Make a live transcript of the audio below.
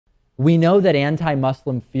We know that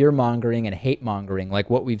anti-Muslim fear-mongering and hate-mongering, like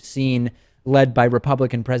what we've seen led by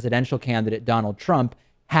Republican presidential candidate Donald Trump,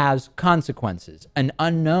 has consequences. An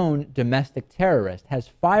unknown domestic terrorist has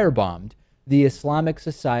firebombed the Islamic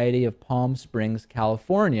Society of Palm Springs,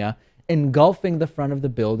 California, engulfing the front of the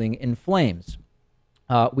building in flames.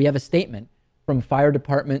 We have a statement from Fire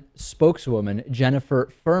Department spokeswoman Jennifer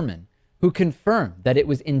Furman, who confirmed that it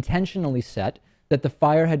was intentionally set, that the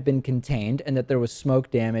fire had been contained, and that there was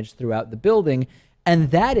smoke damage throughout the building.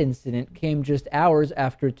 And that incident came just hours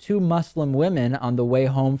after two Muslim women on the way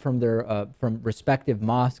home from their from respective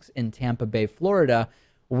mosques in Tampa Bay, Florida,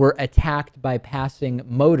 were attacked by passing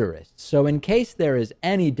motorists. So in case there is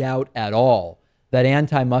any doubt at all that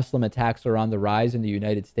anti-Muslim attacks are on the rise in the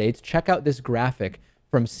United States, check out this graphic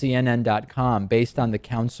from CNN.com based on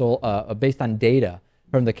data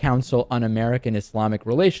from the Council on American Islamic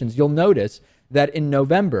Relations. You'll notice that in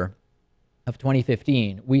November of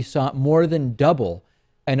 2015, we saw more than double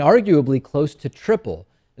and arguably close to triple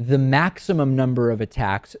the maximum number of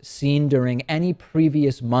attacks seen during any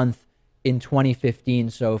previous month in 2015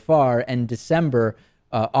 so far, and December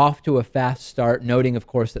off to a fast start, noting, of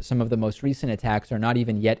course, that some of the most recent attacks are not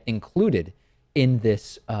even yet included in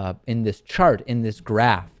this chart, in this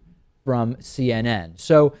graph from CNN.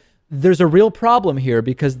 So there's a real problem here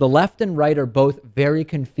because the left and right are both very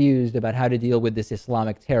confused about how to deal with this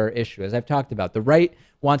Islamic terror issue. As I've talked about, the right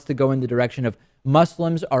wants to go in the direction of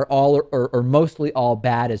Muslims are all or mostly all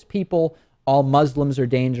bad as people. All Muslims are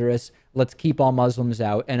dangerous. Let's keep all Muslims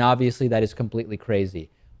out. And obviously that is completely crazy.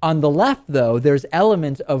 On the left, though, there's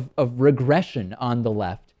elements of regression on the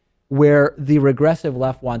left, where the regressive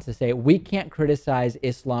left wants to say we can't criticize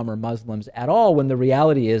Islam or Muslims at all, when the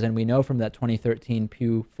reality is, and we know from that 2013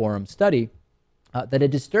 Pew Forum study, that a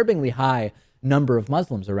disturbingly high number of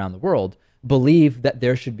Muslims around the world believe that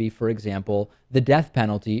there should be, for example, the death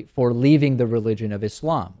penalty for leaving the religion of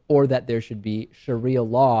Islam, or that there should be Sharia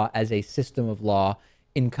law as a system of law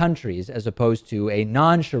in countries as opposed to a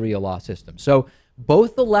non-Sharia law system. So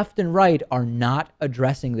both the left and right are not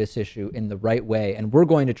addressing this issue in the right way, and we're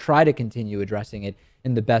going to try to continue addressing it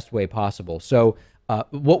in the best way possible. So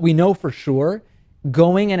what we know for sure,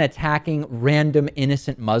 going and attacking random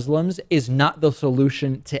innocent Muslims is not the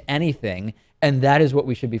solution to anything, and that is what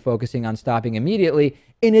we should be focusing on stopping immediately,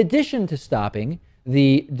 in addition to stopping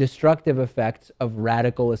the destructive effects of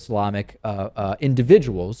radical Islamic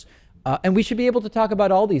individuals. And we should be able to talk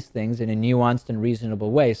about all these things in a nuanced and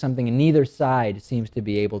reasonable way, something neither side seems to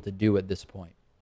be able to do at this point.